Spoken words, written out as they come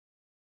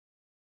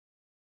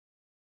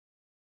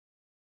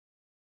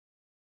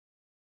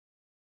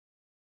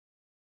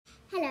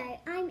Hello,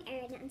 I'm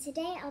Erin and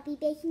today I'll be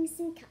baking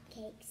some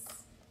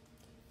cupcakes.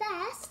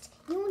 First,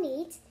 you'll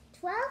need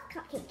 12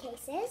 cupcake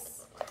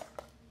cases,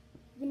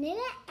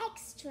 vanilla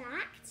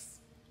extract,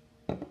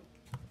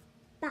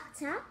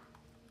 butter,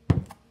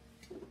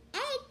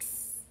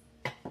 eggs,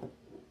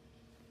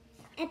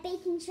 a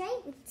baking tray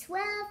with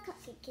 12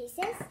 cupcake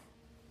cases,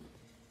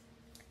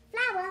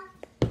 flour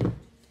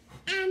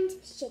and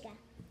sugar.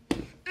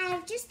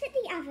 I've just put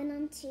the oven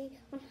on to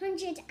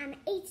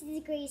 180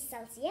 degrees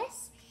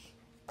Celsius.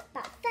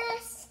 But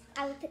first,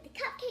 I will put the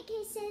cupcake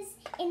cases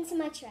into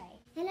my tray.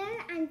 Hello,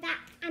 I'm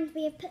back and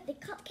we have put the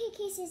cupcake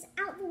cases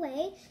out the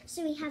way.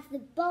 So we have the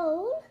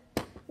bowl,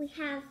 we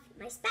have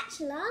my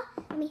spatula,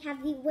 and we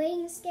have the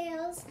weighing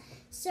scales.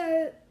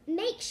 So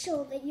make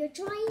sure that your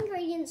dry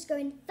ingredients go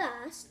in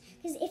first,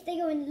 because if they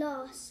go in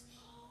last,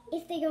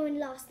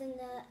 then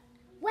the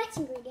wet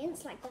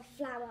ingredients like the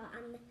flour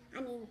and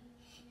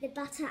the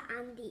butter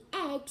and the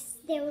eggs,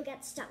 they will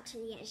get stuck to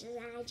the edges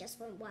and it just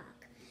won't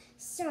work.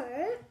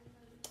 So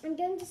I'm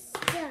going to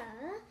stir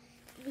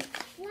the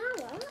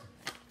flour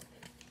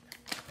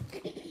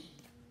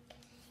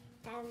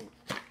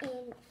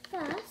in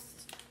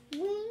first. We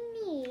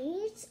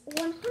need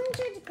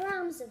 100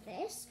 grams of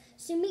this,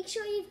 so make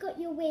sure you've got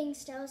your weighing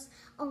scales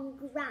on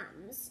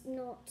grams,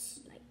 not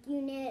like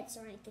units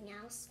or anything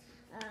else.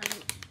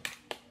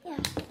 Yeah,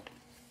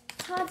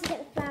 it's hard to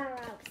get the flour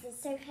out because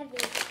it's so heavy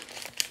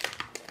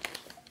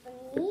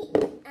for me.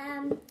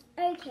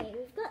 Okay,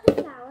 we've got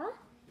the flour.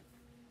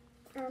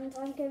 And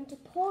I'm going to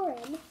pour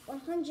in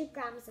 100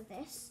 grams of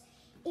this.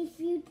 If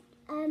you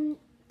don't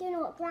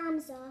know what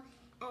grams are,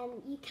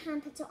 you can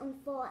put it on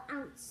 4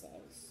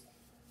 ounces,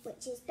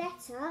 which is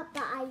better,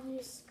 but I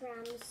use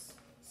grams,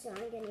 so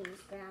I'm going to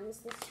use grams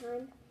this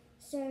time.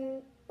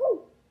 So,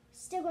 ooh,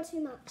 still got too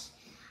much.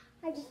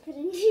 I just put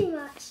in too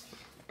much.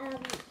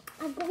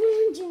 I've got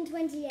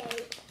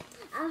 128.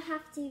 I'll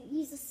have to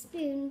use a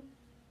spoon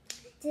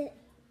to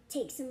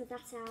take some of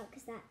that out,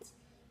 because that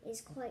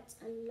is quite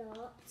a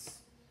lot.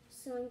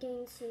 So I'm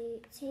going to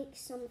take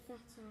some of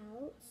that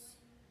out.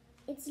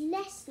 It's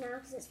less now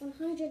because it's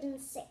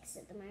 106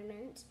 at the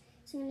moment.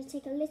 So I'm going to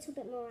take a little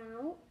bit more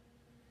out.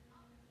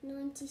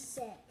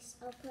 96.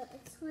 I'll put a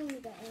tiny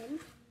bit in.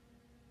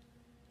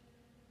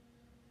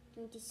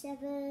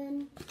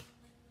 97.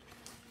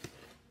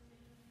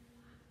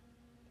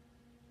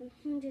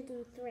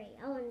 103.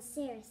 Oh, and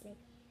seriously.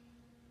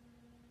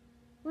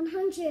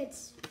 100.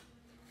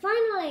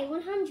 Finally,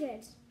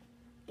 100.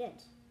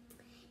 Good.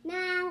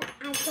 Now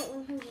I've got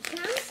 100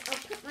 grams, I'll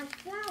put my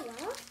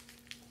flour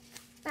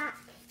back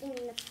in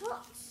the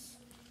pot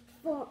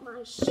for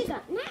my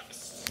sugar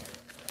next.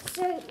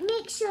 So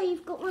make sure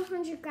you've got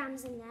 100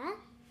 grams in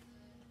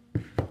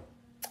there.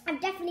 I've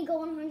definitely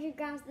got 100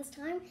 grams this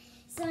time.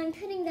 So I'm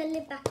putting the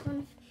lid back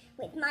on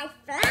with my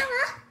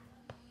flour.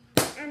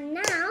 And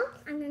now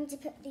I'm going to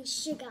put the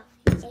sugar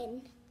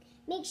in.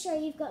 Make sure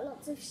you've got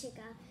lots of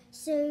sugar.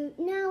 So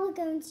now we're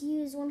going to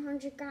use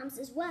 100 grams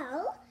as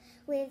well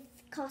with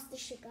caster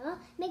sugar.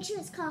 Make sure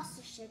it's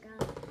caster sugar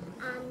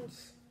and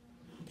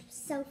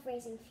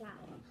self-raising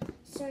flour.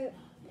 So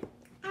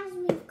as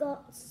we've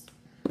got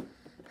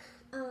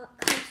our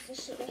caster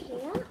sugar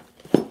here,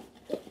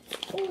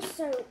 it's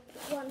also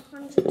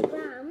 100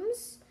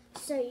 grams.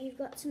 So you've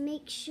got to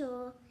make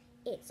sure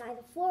it's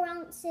either 4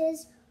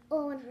 ounces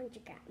or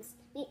 100 grams.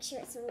 Make sure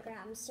it's on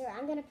grams. So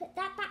I'm going to put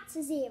that back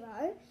to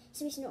 0,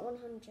 so it's not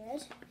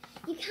 100.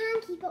 You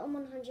can keep it on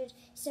 100,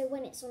 so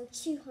when it's on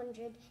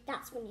 200,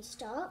 that's when you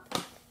stop.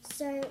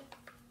 So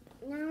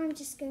now I'm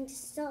just going to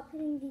start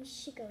putting the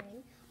sugar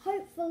in.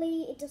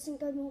 Hopefully it doesn't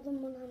go more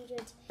than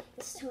 100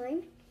 this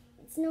time.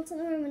 It's not at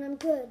the moment, I'm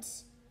good.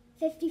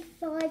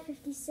 55,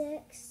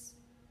 56.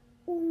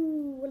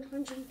 Ooh,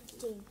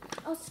 115.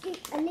 I'll scoop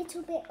a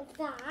little bit of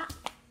that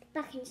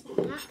back into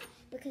the pack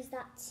because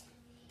that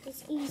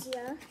is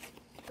easier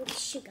with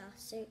sugar.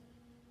 So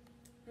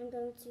I'm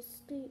going to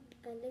scoop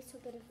a little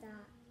bit of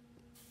that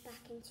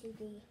back into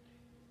the...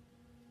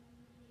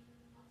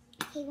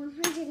 Okay,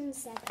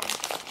 107.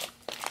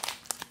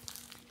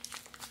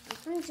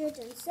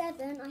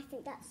 107, I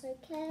think that's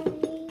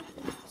okay.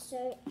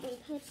 So I'm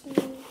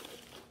putting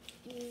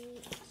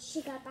the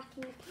sugar back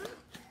in the pack.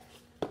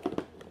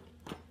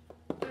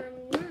 And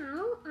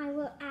now I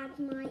will add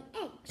my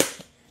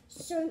eggs.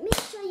 So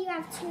make sure you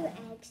have 2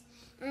 eggs.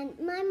 And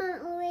my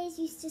mum always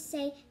used to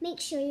say,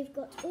 make sure you've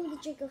got all the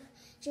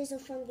drizzle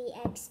from the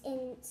eggs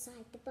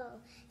inside the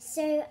bowl.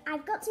 So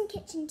I've got some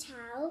kitchen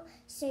towel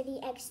so the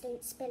eggs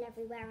don't spill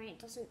everywhere and it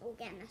doesn't all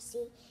get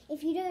messy.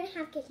 If you don't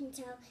have kitchen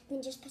towel,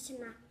 then just put a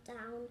mat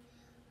down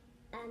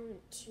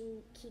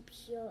to keep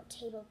your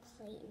table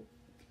clean.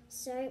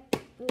 So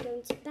I'm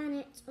going to bang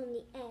it on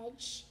the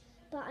edge,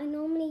 but I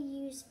normally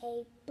use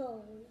a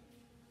bowl.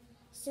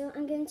 So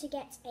I'm going to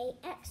get an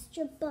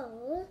extra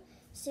bowl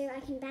so I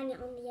can bang it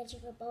on the edge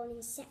of a bowl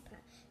in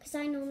separate, because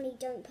I normally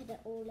don't put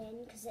it all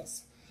in because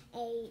it's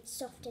a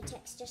softer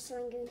texture, so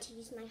I'm going to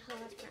use my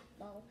hard cap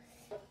bowl.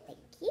 Thank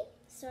you.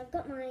 So I've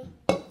got my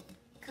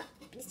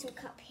little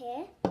cup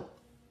here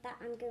that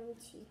I'm going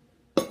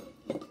to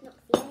knock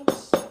the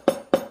edge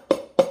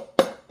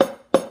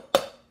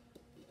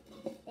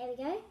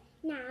we go.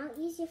 Now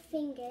use your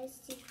fingers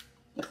to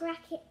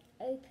crack it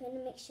open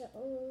and make sure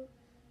all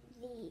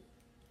the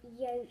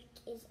yolk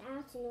is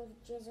out and all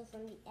the drizzle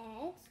from the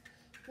eggs.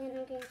 Then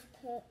I'm going to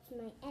put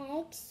my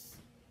eggs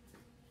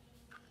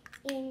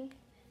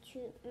into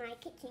my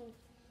kitchen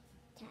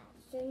towel.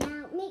 So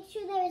now make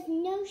sure there is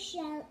no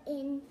shell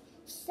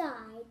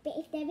inside, but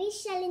if there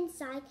is shell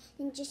inside,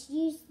 then just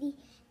use the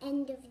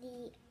end of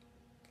the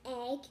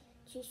egg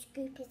to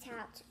scoop it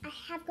out. I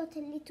have got a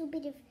little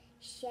bit of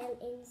shell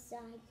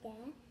inside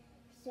there,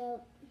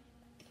 so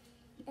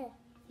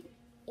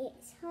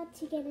it's hard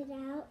to get it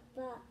out,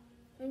 but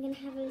I'm going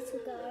to have a little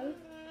go.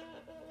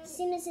 As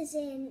soon as it's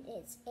in,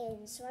 it's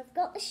in. So I've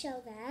got the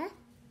shell there,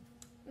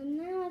 and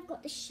now I've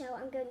got the shell,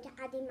 I'm going to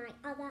add in my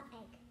other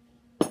egg.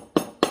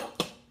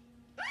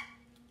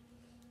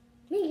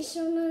 Make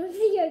sure none of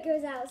the yolk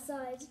goes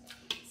outside.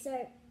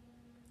 So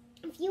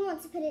if you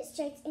want to put it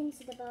straight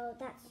into the bowl,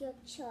 that's your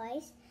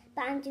choice.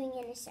 But I'm doing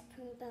it in a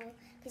separate bowl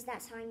because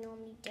that's how I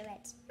normally do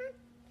it.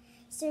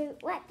 So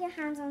wipe your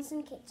hands on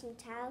some kitchen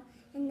towel,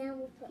 and now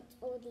we'll put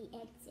all the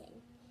eggs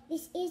in.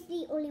 This is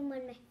the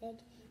all-in-one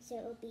method, so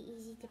it'll be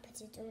easy to put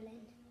it all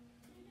in.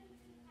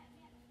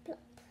 Plop,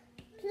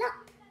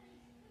 plop.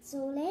 It's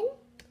all in.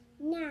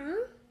 Now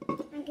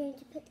I'm going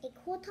to put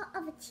 1/4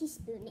 of a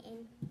teaspoon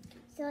in.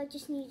 So I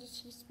just need a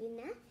teaspoon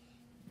there.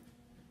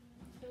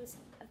 And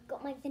I've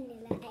got my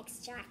vanilla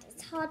extract.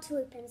 It's hard to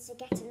open, so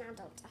get an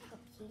adult to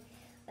help you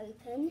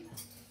open.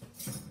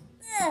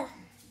 Ugh.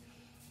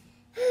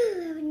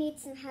 We need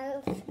some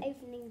help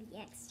opening the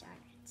extract.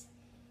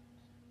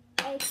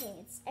 Okay,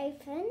 it's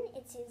open.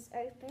 It is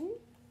open.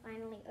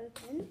 Finally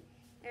open.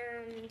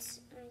 And I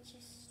just...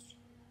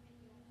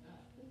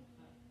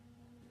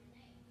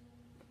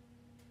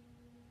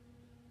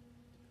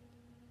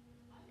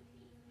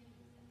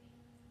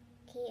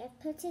 Okay, I've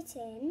put it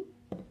in.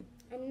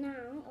 And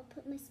now I'll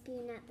put my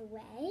spoon out the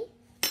way.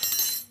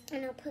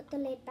 And I'll put the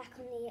lid back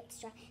on the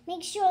extract.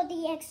 Make sure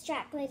the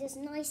extract lid is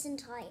nice and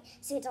tight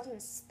so it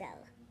doesn't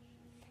spill.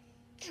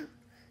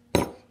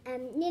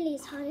 Nearly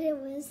as hard as it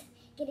was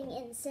getting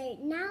in. So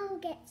now we'll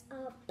get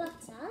our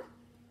butter.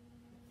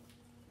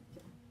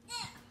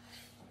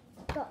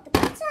 Got the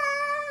butter.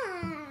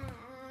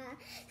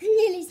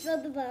 Nearly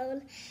spilled the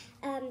bowl.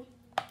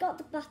 Got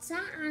the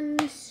butter,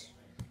 and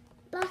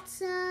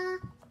butter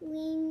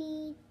we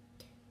need.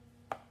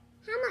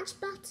 How much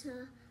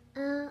butter?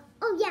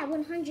 Oh yeah,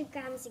 100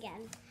 grams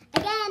again.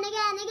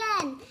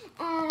 Again.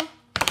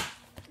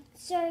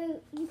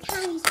 So you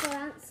can use 4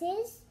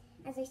 ounces,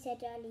 as I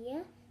said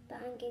earlier, but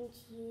I'm going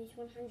to use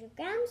 100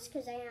 grams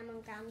because I am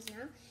on grams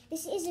now.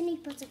 This is a new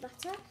pot of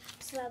butter,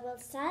 so I will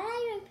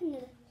slide open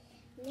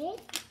the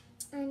lid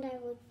and I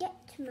will get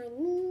to my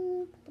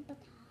new pot of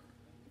butter.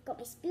 I've got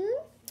my spoon,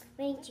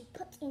 ready to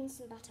put in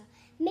some butter.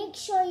 Make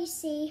sure you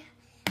see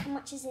how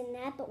much is in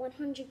there, but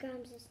 100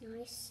 grams is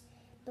nice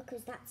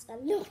because that's a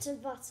lot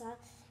of butter,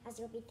 as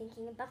you'll be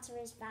thinking. Butter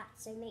is fat,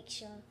 so make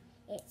sure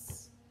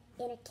it's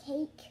in a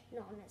cake,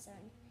 not on its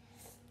own.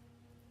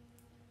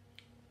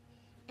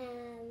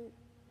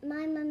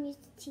 My mum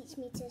used to teach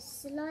me to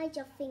slide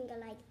your finger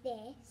like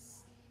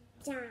this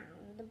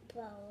down the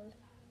bowl,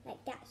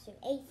 like that, so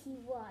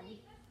 81.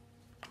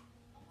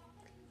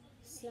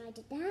 Slide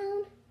it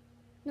down.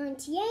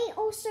 98,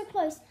 oh so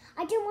close.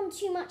 I don't want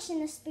too much in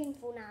the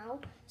spoonful now,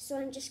 so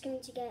I'm just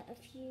going to get a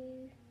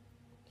few.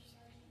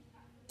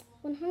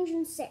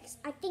 106,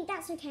 I think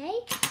that's okay.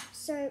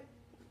 So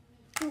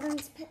I'm going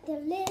to put the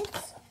lid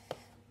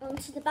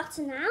onto the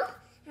butter now,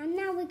 and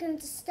now we're going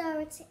to stir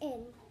it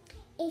in.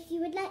 If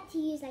you would like to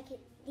use like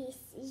this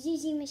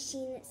zhuzhi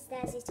machine that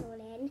stirs it all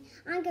in,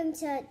 I'm going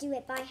to do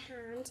it by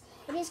hand.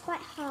 It is quite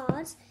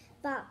hard,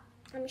 but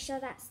I'm sure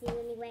that's the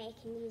only way I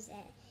can use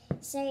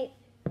it. So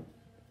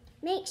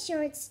make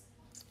sure it's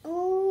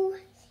all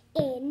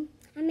in,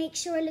 and make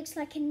sure it looks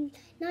like a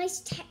nice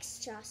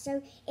texture.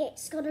 So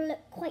it's got to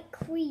look quite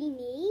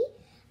creamy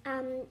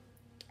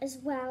as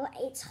well.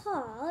 It's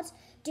hard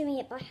doing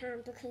it by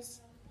hand because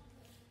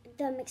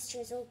the mixture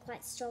is all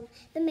quite strong,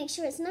 but make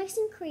sure it's nice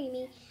and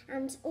creamy,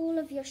 and all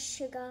of your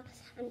sugar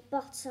and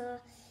butter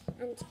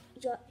and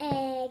your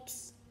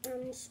eggs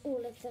and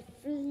all of the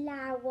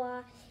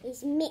flour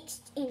is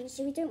mixed in,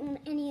 so we don't want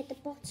any at the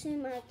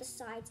bottom or at the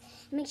sides.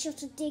 Make sure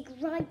to dig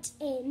right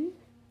in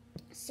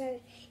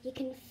so you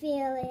can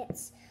feel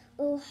it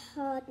all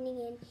hardening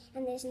in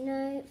and there's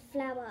no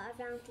flour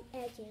around the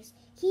edges.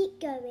 Keep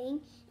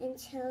going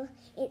until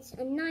it's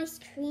a nice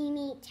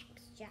creamy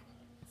texture.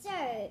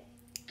 So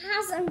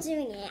as I'm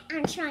doing it,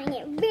 I'm trying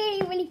it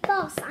really, really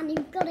fast, and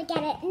you've got to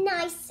get it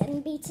nice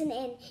and beaten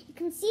in. You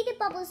can see the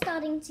bubbles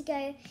starting to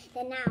go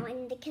there now,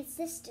 and the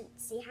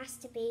consistency has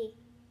to be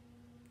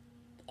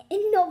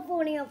not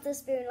falling off the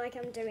spoon like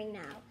I'm doing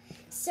now.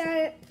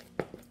 So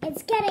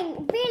it's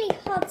getting really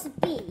hard to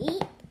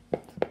beat,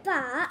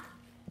 but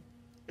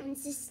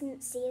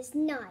consistency is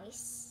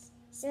nice.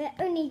 So it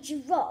only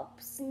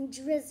drops and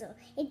drizzle.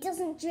 It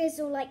doesn't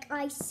drizzle like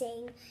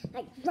icing,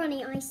 like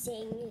runny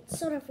icing. It's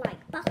sort of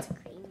like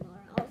buttercream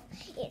more of.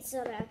 It's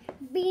sort of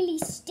really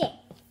stiff.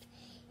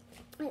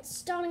 it's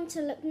starting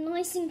to look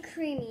nice and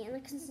creamy,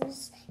 and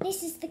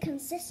this is the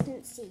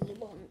consistency you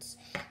want.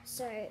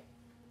 So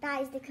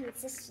that is the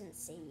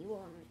consistency you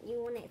want.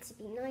 You want it to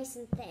be nice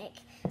and thick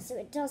so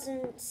it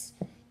doesn't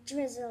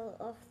drizzle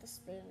off the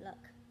spoon.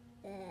 Look,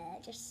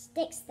 it just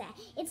sticks there.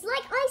 It's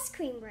like ice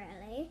cream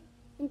really,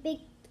 in big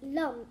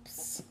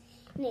lumps,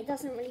 and it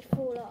doesn't really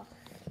fall off.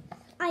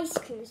 Ice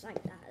cream's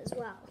like that as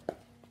well.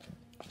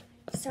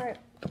 So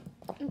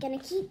I'm going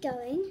to keep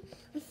going.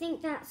 I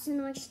think that's a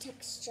nice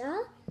texture.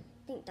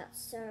 I think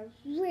that's a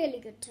really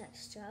good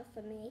texture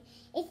for me.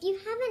 If you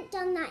haven't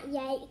done that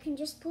yet, you can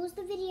just pause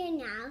the video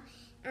now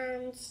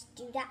and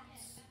do that.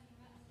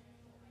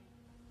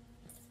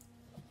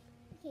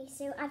 Okay,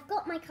 so I've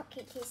got my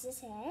cupcake cases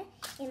here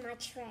in my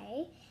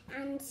tray,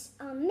 and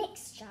our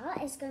mixture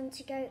is going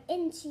to go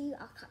into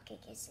our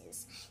cupcake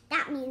cases.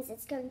 That means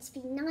it's going to be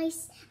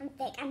nice and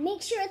thick, and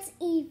make sure it's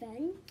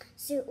even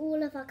so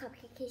all of our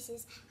cupcake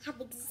cases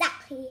have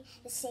exactly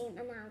the same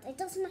amount. It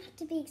doesn't have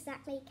to be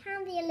exactly, it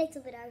can be a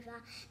little bit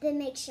over, but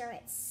make sure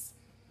it's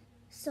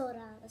sort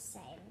of the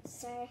same.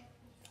 So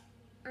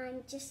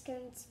I'm just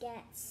going to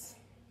get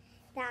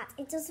that.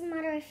 It doesn't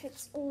matter if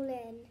it's all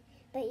in,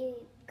 but you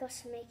got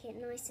to make it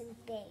nice and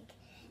big.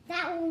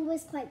 That one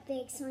was quite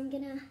big, so I'm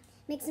going to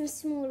make some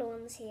smaller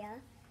ones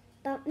here.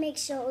 But make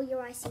sure all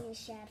your icing is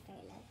shared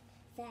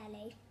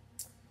fairly.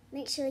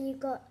 Make sure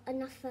you've got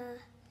enough for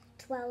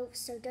 12,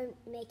 so don't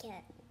make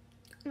it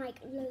like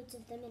loads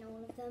of them in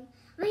all of them.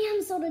 I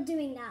am sort of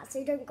doing that,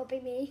 so don't copy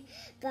me.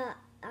 But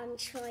I'm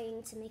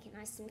trying to make it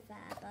nice and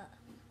fair, but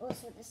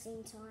also at the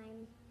same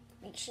time,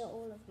 make sure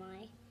all of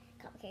my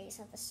cupcakes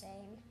have the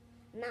same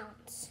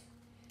amount.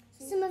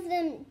 Some of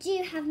them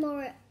do have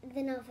more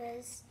than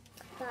others,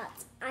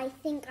 but I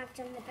think I've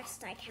done the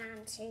best I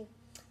can to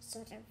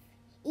sort of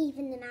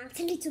even them out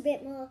a little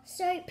bit more.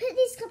 So put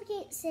these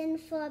cupcakes in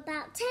for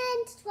about 10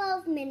 to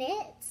 12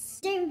 minutes.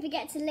 Don't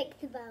forget to lick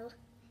the bowl.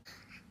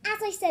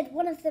 As I said,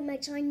 one of them are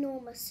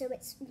ginormous, so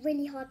it's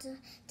really hard to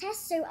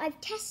test. So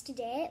I've tested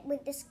it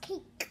with this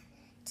cake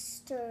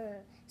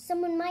tester.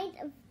 Someone might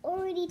have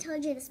already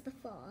told you this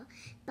before,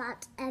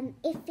 but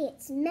if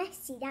it's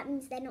messy, that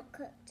means they're not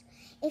cooked.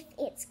 If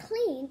it's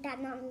clean,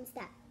 that means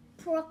they're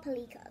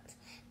properly cooked.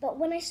 But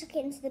when I stuck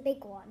it into the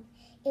big one,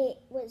 it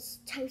was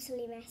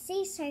totally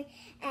messy, so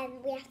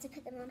we have to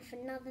put them on for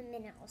another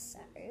minute or so.